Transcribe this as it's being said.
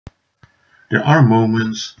There are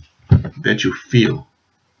moments that you feel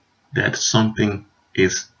that something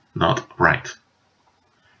is not right.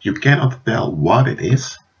 You cannot tell what it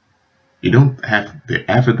is. You don't have the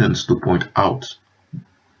evidence to point out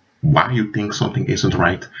why you think something isn't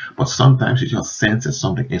right, but sometimes you just sense that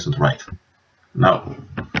something isn't right. Now,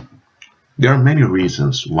 there are many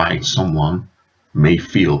reasons why someone may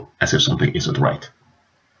feel as if something isn't right.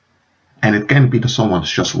 And it can be that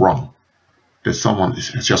someone's just wrong. That someone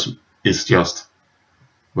is just,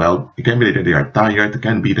 well, it can be that they are tired, it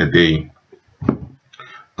can be that they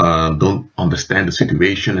don't understand the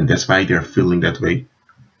situation and that's why they're feeling that way.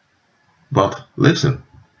 But listen,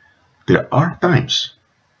 there are times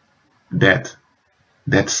that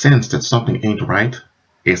sense that something ain't right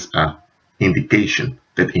is an indication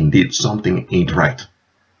that indeed something ain't right.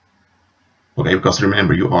 Okay, because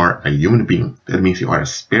remember, you are a human being. That means you are a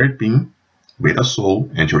spirit being with a soul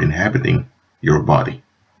and you're inhabiting your body.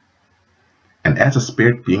 And as a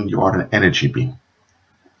spirit being, you are an energy being.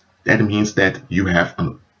 That means that you have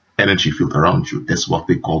an energy field around you. That's what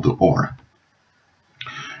they call the aura.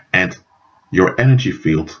 And your energy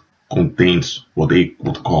field contains what they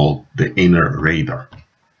would call the inner radar.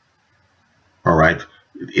 Alright?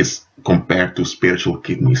 It's compared to spiritual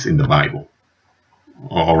kidneys in the Bible.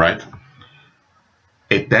 Alright?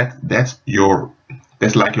 That's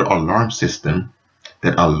like your alarm system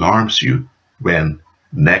that alarms you when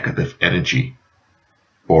negative energy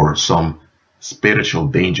or some spiritual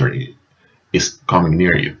danger is coming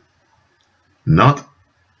near you. Not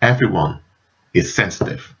everyone is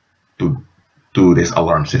sensitive to this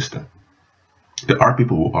alarm system. There are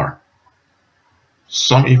people who are.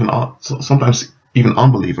 Sometimes even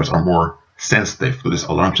unbelievers are more sensitive to this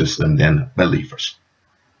alarm system than believers.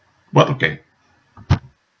 But okay,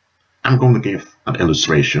 I'm going to give an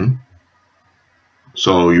illustration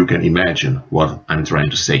so you can imagine what I'm trying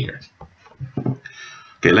to say here.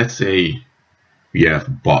 Okay, let's say we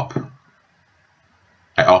have Bob.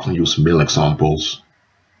 I often use male examples,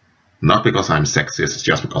 not because I'm sexist, it's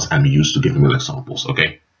just because I'm used to giving male examples,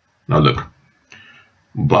 okay? Now look,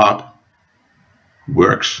 Bob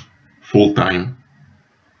works full-time,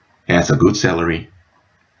 has a good salary,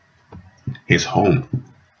 his home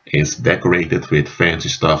is decorated with fancy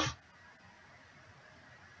stuff,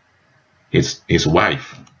 his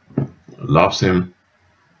wife loves him,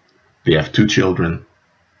 they have 2 children,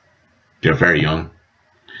 they're very young,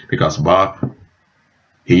 because Bob,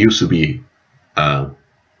 he used to be an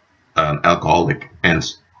alcoholic and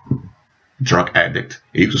drug addict.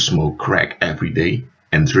 He used to smoke crack every day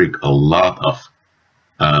and drink a lot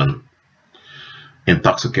of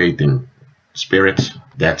intoxicating spirits.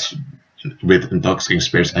 That's, with intoxicating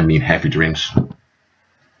spirits I mean heavy drinks.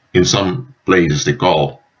 In some places they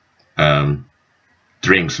call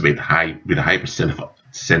drinks with a high percentage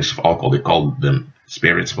of alcohol, they call them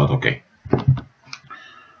spirits, but okay.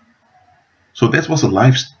 So that was the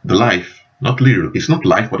life, not literally, it's not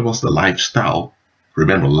life, but it was the lifestyle.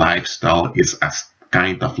 Remember, lifestyle is a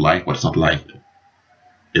kind of life, but it's not life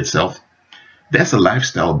itself. That's the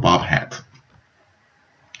lifestyle Bob had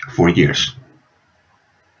for years.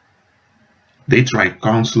 They tried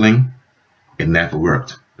counseling, it never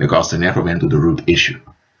worked, because they never went to the root issue.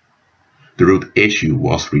 The root issue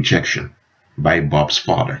was rejection by Bob's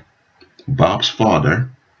father. Bob's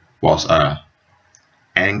father was a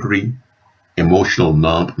angry, emotional,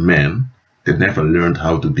 numb man that never learned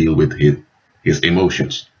how to deal with his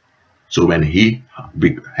emotions. So when he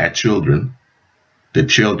had children, the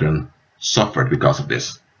children suffered because of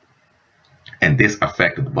this. And this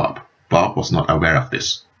affected Bob. Bob was not aware of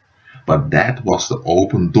this. But that was the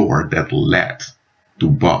open door that led to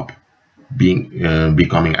Bob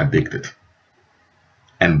becoming addicted.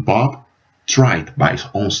 And Bob tried by his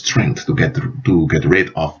own strength to get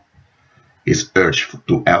rid of his urge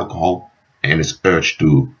to alcohol and his urge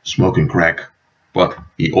to smoking crack, but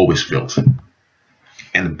he always failed.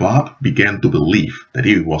 And Bob began to believe that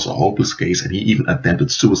he was a hopeless case, and he even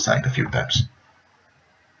attempted suicide a few times.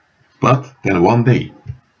 But then one day,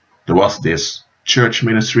 there was this church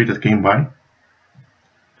ministry that came by,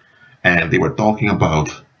 and they were talking about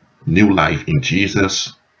new life in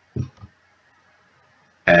Jesus.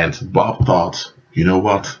 And Bob thought, you know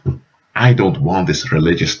what, I don't want this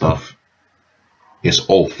religious stuff. It's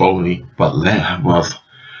all phony, but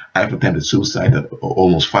I've attempted suicide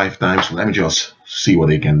almost 5 times, so let me just see what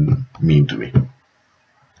they can mean to me.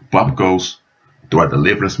 Bob goes to a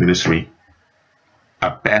deliverance ministry.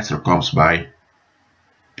 A pastor comes by,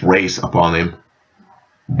 prays upon him.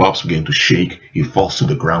 Bob's beginning to shake, he falls to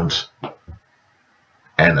the ground.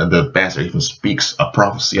 And the pastor even speaks a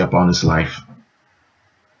prophecy upon his life,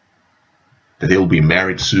 that he'll be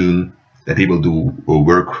married soon, that he will do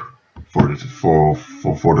work for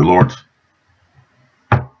the Lord.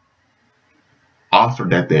 After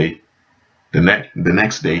that day, the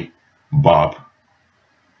next day, when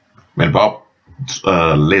Bob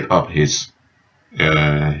lit up his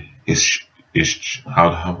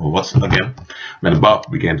what's it again? When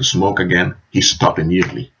Bob began to smoke again, he stopped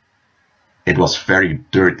immediately. It was very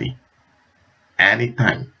dirty.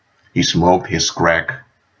 Anytime he smoked his crack,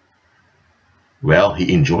 well,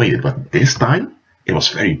 he enjoyed it, but this time it was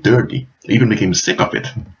very dirty. He even became sick of it.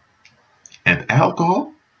 And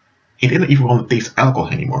alcohol, he didn't even want to taste alcohol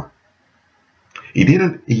anymore.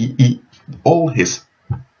 All his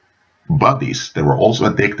buddies that were also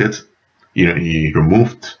addicted, he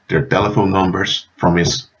removed their telephone numbers from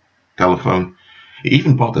his telephone. He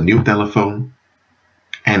even bought a new telephone.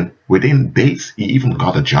 And within days, he even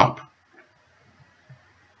got a job.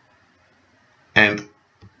 And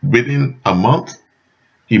within a month,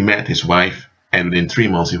 he met his wife, and within 3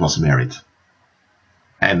 months, he was married.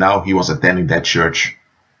 And now he was attending that church,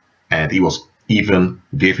 and he was even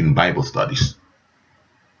giving Bible studies.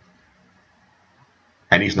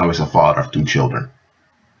 And he's now a father of 2 children.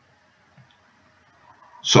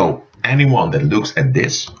 So anyone that looks at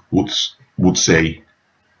this would say,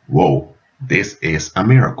 whoa, this is a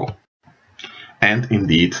miracle. And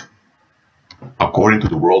indeed, according to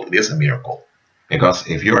the world, it is a miracle. Because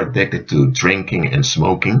if you're addicted to drinking and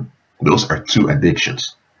smoking, those are 2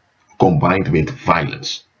 addictions combined with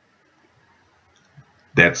violence.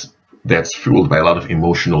 That's fueled by a lot of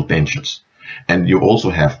emotional tensions. And you also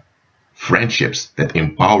have friendships that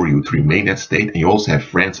empower you to remain that state, and you also have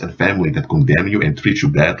friends and family that condemn you and treat you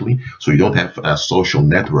badly, so you don't have a social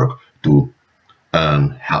network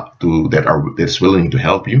that's willing to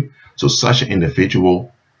help you. So such an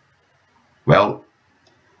individual, well,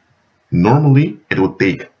 normally it would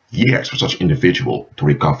take years for such an individual to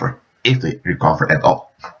recover, if they recover at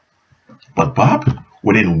all. But Bob,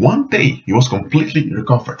 within 1 day, he was completely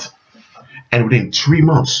recovered, and within 3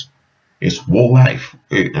 months, his whole life,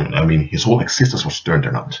 his whole existence was turned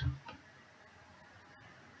around.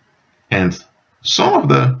 And some of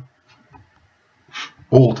the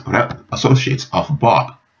old associates of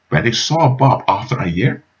Bob, when they saw Bob after a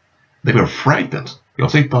year, they were frightened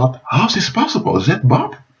because they thought, how's this possible? Is that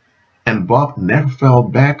Bob? And Bob never fell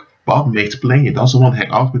back. Bob makes plain he doesn't want to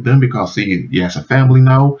hang out with them because he has a family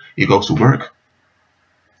now, he goes to work.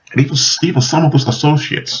 And even some of his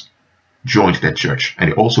associates joined that church,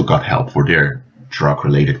 and they also got help for their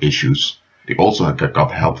drug-related issues. They also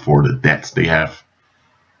got help for the debts they have.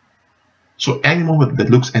 So anyone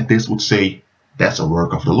that looks at this would say, that's a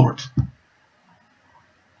work of the Lord.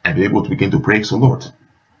 And they would begin to praise the Lord.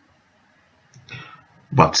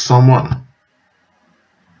 But someone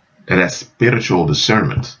that has spiritual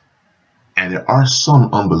discernment, and there are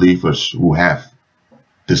some unbelievers who have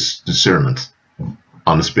this discernment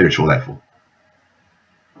on the spiritual level.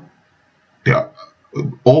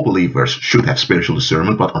 All believers should have spiritual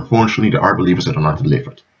discernment, but unfortunately there are believers that are not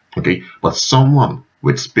delivered. Okay, but someone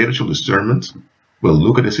with spiritual discernment will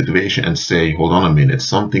look at the situation and say, hold on a minute,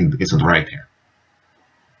 something isn't right here.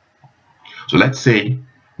 So let's say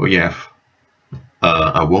you have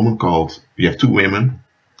a woman you have 2 women.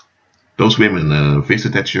 Those women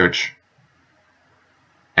visit that church,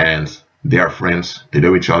 and they are friends. They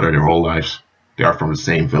know each other their whole lives. They are from the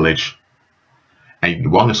same village.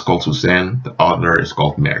 And one is called Suzanne, the other is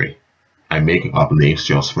called Mary. I'm making up names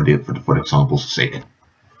just for example's sake.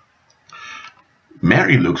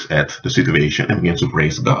 Mary looks at the situation and begins to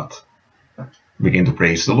praise God. Begin to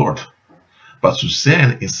praise the Lord. But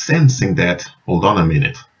Suzanne is sensing that, hold on a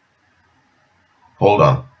minute. Hold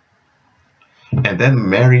on. And then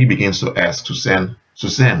Mary begins to ask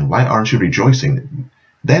Suzanne, why aren't you rejoicing?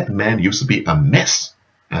 That man used to be a mess.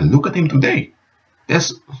 And look at him today.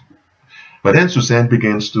 But then Suzanne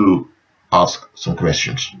begins to ask some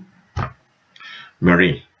questions.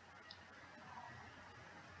 Mary,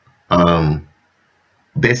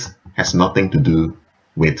 this has nothing to do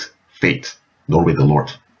with faith, nor with the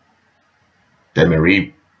Lord. Then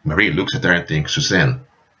Mary looks at her and thinks, Suzanne,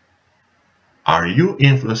 are you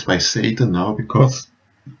influenced by Satan now because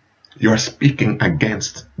you are speaking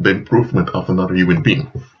against the improvement of another human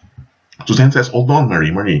being? Suzanne says, hold on,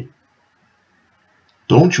 Mary.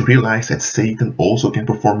 Don't you realize that Satan also can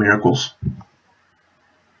perform miracles?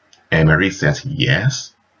 And Mary says,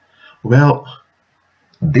 yes. Well,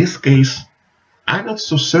 this case, I'm not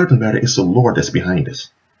so certain whether it's the Lord that's behind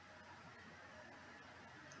this.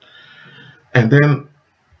 And then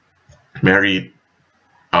Mary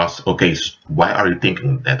asks, okay, why are you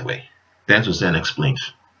thinking that way? Then Suzanne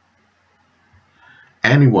explains.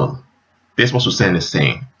 This is what Suzanne is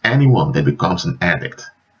saying. anyone that becomes an addict,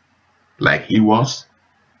 like he was,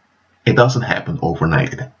 it doesn't happen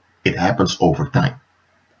overnight. It happens over time.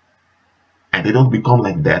 And they don't become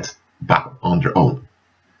like that on their own.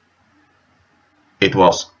 It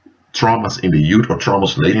was traumas in the youth or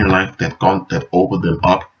traumas later in life that opened them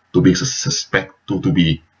up to be to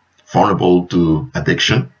be vulnerable to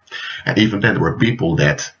addiction. And even then, there were people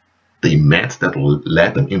that they met that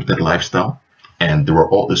led them into that lifestyle. And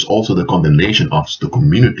there's also the condemnation of the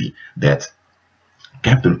community that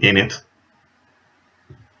kept them in it.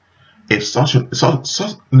 If such an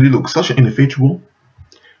individual,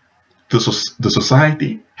 the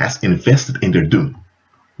society has invested in their doom.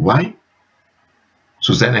 Why?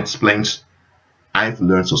 Suzanne explains, I've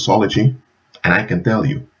learned sociology, and I can tell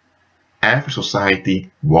you, every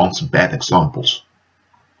society wants bad examples.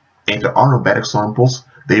 If there are no bad examples,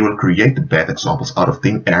 they will create the bad examples out of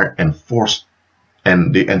thin air and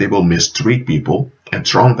they will mistreat people and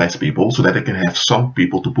traumatize people so that they can have some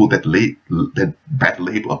people to put that bad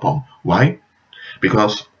label upon. Why?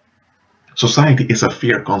 Because society is a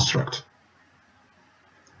fear construct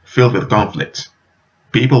filled with conflict.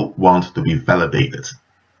 People want to be validated.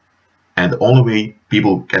 And the only way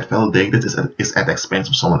people get validated is at the expense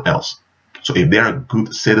of someone else. So if they are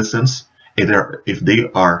good citizens, if they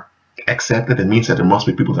are accepted, it means that there must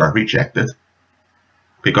be people that are rejected.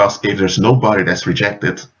 Because if there's nobody that's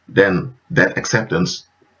rejected, then that acceptance,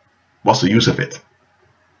 what's the use of it?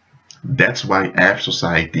 That's why every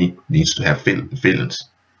society needs to have villains,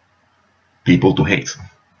 people to hate.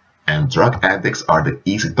 And drug addicts are the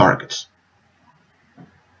easy targets.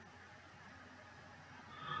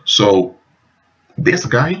 So this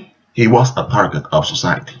guy, he was a target of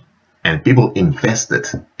society. And people invested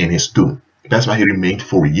in his doom. That's why he remained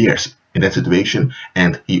for years in that situation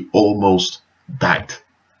and he almost died.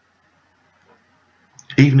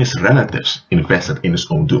 Even his relatives invested in his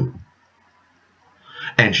own doom.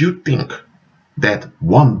 And you think that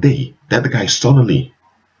one day that guy suddenly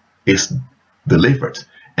is delivered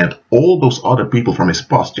and all those other people from his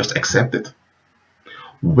past just accept it?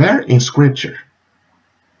 Where in scripture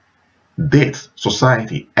did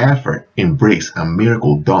society ever embrace a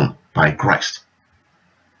miracle done by Christ?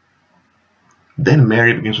 Then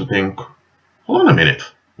Mary begins to think, hold on a minute.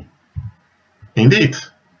 Indeed.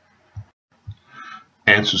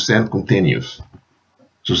 And Suzanne continues.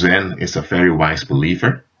 Suzanne is a very wise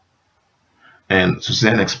believer. And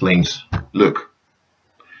Suzanne explains, look,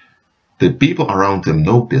 the people around him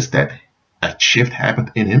noticed that a shift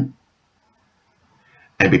happened in him.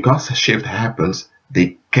 And because a shift happens,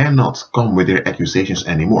 they cannot come with their accusations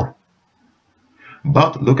anymore.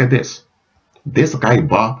 But look at this. This guy,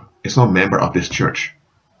 Bob, is not a member of this church.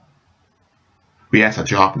 He has a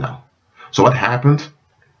job now. So what happened?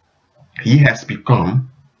 He has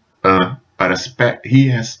become a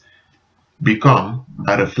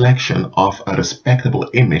reflection of a respectable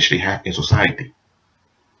image they have in society.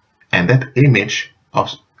 And that image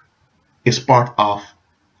is part of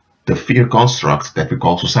the fear construct that we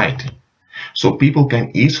call society. So people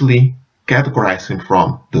can easily categorize him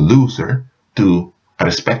from the loser to a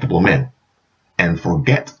respectable man and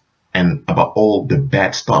forget about all the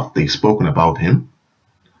bad stuff they've spoken about him.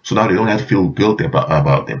 So now they don't have to feel guilty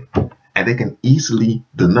about him. And they can easily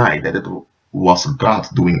deny that it was God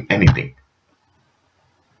doing anything.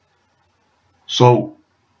 So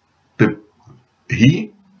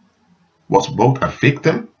he was both a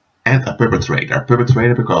victim and a perpetrator. A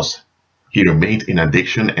perpetrator because he remained in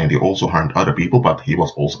addiction and he also harmed other people, but he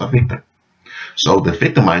was also a victim. So the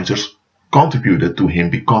victimizers contributed to him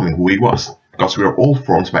becoming who he was, because we are all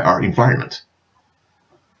formed by our environment.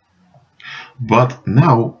 But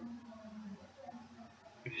now,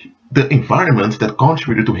 the environment that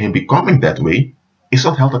contributed to him becoming that way is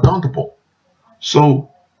not held accountable. So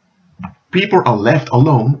people are left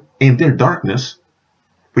alone in their darkness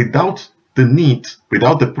without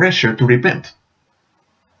the pressure to repent.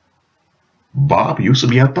 Bob used to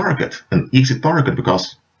be a target, an easy target,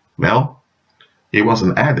 because, well, he was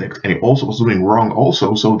an addict and he also was doing wrong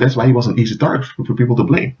also, so that's why he was an easy target for people to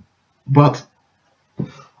blame. But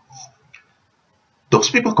those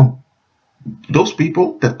people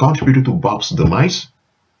that contributed to Bob's demise,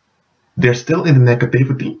 they're still in the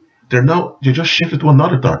negativity. They just shifted to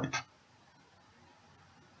another target.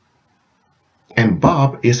 And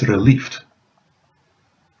Bob is relieved,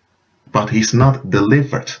 but he's not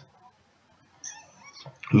delivered.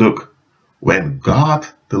 Look, when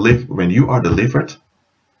you are delivered,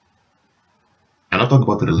 I'm not talking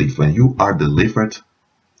about the relief, when you are delivered,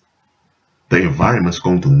 the environment is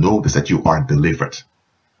going to notice that you are delivered.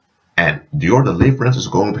 And your deliverance is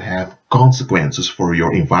going to have consequences for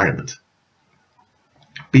your environment.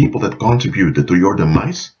 people that contributed to your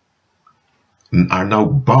demise are now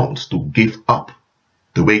bound to give up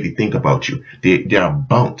the way they think about you. They are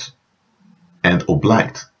bound and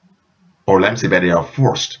obliged, or let me say that they are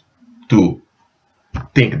forced to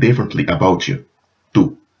think differently about you,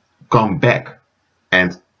 to come back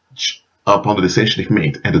and upon the decision they've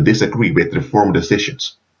made and to disagree with their former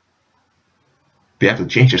decisions. They have to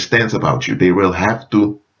change their stance about you. They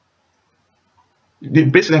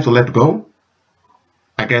basically have to let go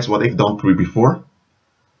against what they've done to you before,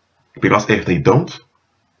 because if they don't,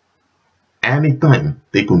 anytime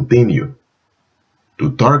they continue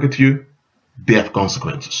to target you, they have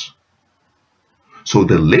consequences. So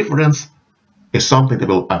deliverance is something that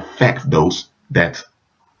will affect those that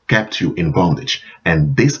kept you in bondage.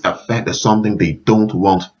 And this effect is something they don't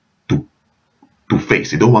want to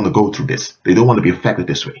face. They don't want to go through this. They don't want to be affected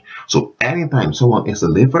this way. So anytime someone is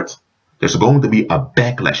delivered, there's going to be a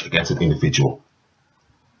backlash against an individual.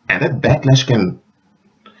 And that backlash can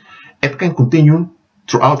continue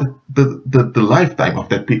throughout the lifetime of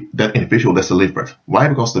that individual that's delivered. Why?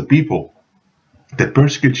 Because the people that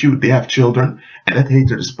persecute you, they have children, and that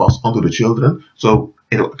hatred is passed on to the children. So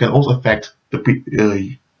it can also affect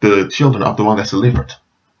the children of the one that's delivered.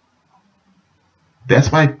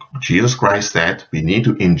 That's why Jesus Christ said we need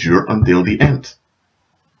to endure until the end.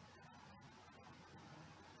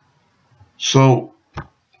 So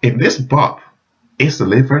if this Bob is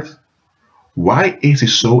delivered, why is he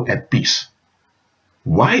so at peace?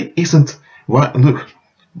 Look,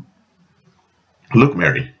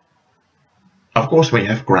 Mary. Of course, when you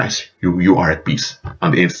have Christ, you are at peace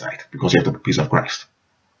on the inside, because you have the peace of Christ.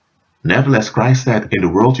 Nevertheless, Christ said, in the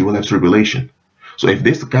world you will have tribulation. So if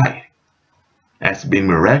this guy has been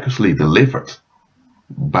miraculously delivered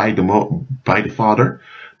by the Father,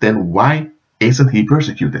 then why isn't he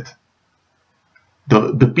persecuted?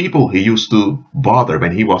 The people he used to bother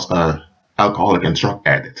when he was an alcoholic and drug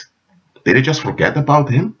addict, did they just forget about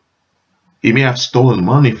him? He may have stolen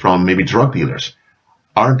money from maybe drug dealers.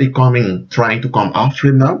 Aren't they trying to come after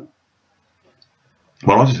him now?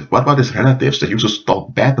 What about his relatives that used to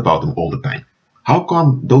talk bad about him all the time? How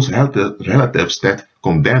come those relatives that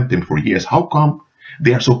condemned him for years, how come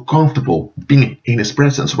they are so comfortable being in his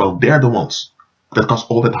presence? Well, they're the ones that caused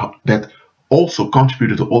all that also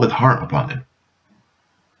contributed to all that harm upon him.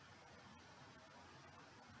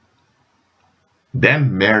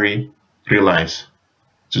 Then Mary realized,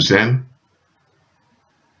 Suzanne,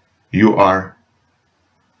 you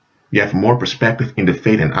have more perspective in the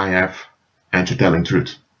faith than I have, and you're telling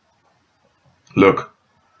truth. Look,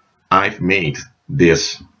 I've made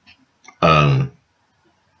this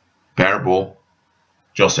parable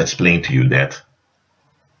just to explain to you that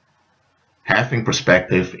having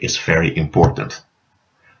perspective is very important.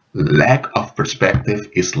 Lack of perspective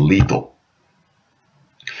is lethal.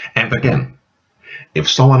 And again, if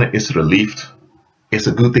someone is relieved, it's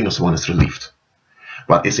a good thing if someone is relieved.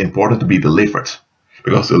 But it's important to be delivered,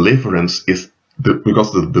 because the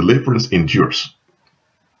deliverance endures.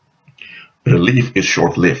 Relief is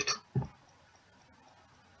short-lived.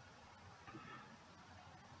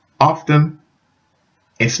 Often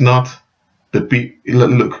it's not the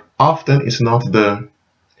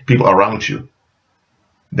people around you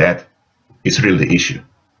that is really the issue.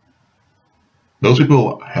 Those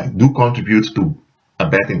people do contribute to a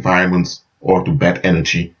bad environment or to bad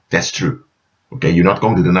energy. That's true. Okay, you're not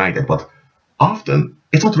going to deny that, but often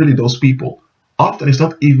it's not really those people. Often it's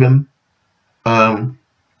not even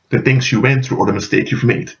the things you went through or the mistake you've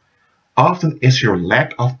made. Often it's your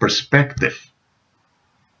lack of perspective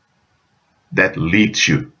that leads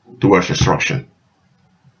you towards destruction.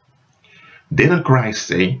 Didn't Christ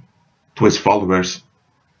say to his followers,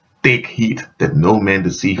 take heed that no man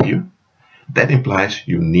deceive you? That implies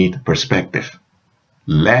you need perspective.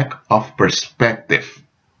 Lack of perspective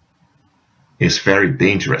is very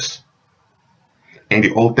dangerous. In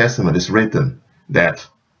the Old Testament is written that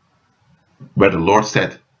where the Lord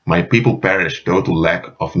said, my people perish due to lack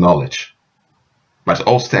of knowledge. But it's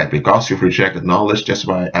all said, because you've rejected knowledge, that's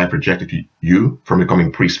why I've rejected you from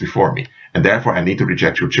becoming priest before me. And therefore I need to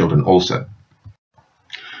reject your children also.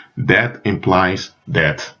 That implies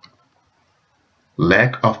that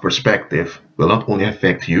lack of perspective will not only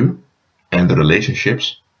affect you and the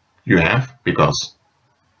relationships you have, because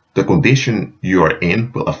the condition you are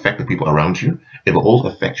in will affect the people around you. It will also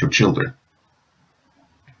affect your children.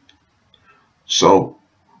 So,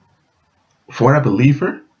 for a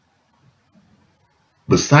believer,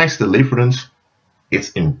 besides deliverance,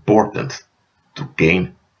 it's important to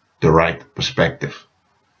gain the right perspective.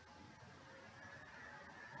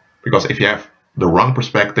 Because if you have the wrong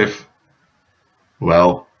perspective,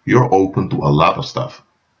 well, you're open to a lot of stuff.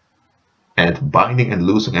 And binding and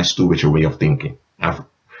losing has to do with your way of thinking.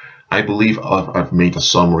 I believe I've made a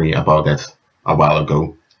summary about that a while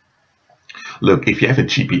ago. Look, if you have a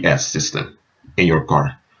GPS system in your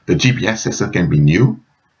car, the GPS system can be new,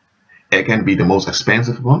 it can be the most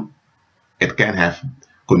expensive one, it can have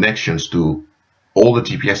connections to all the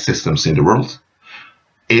GPS systems in the world.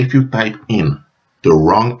 If you type in the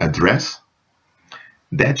wrong address,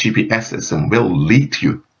 that GPS system will lead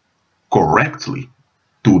you correctly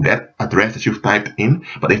to that address that you've typed in.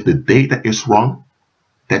 But if the data is wrong,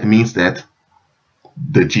 that means that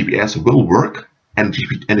the GPS will work and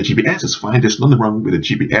the GPS is fine. There's nothing wrong with the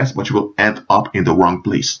GPS, but you will end up in the wrong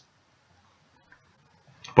place.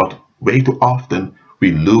 But way too often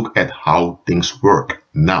we look at how things work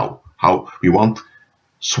now, how we want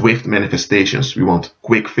swift manifestations, we want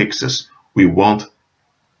quick fixes, we want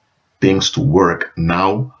things to work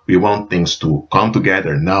now, we want things to come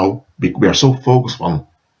together now. We are so focused on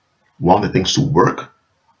wanting things to work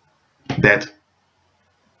that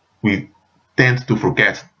we tend to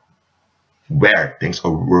forget where things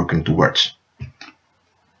are working towards.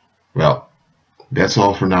 Well, that's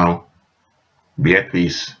all for now. Be at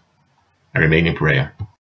peace and remain in prayer.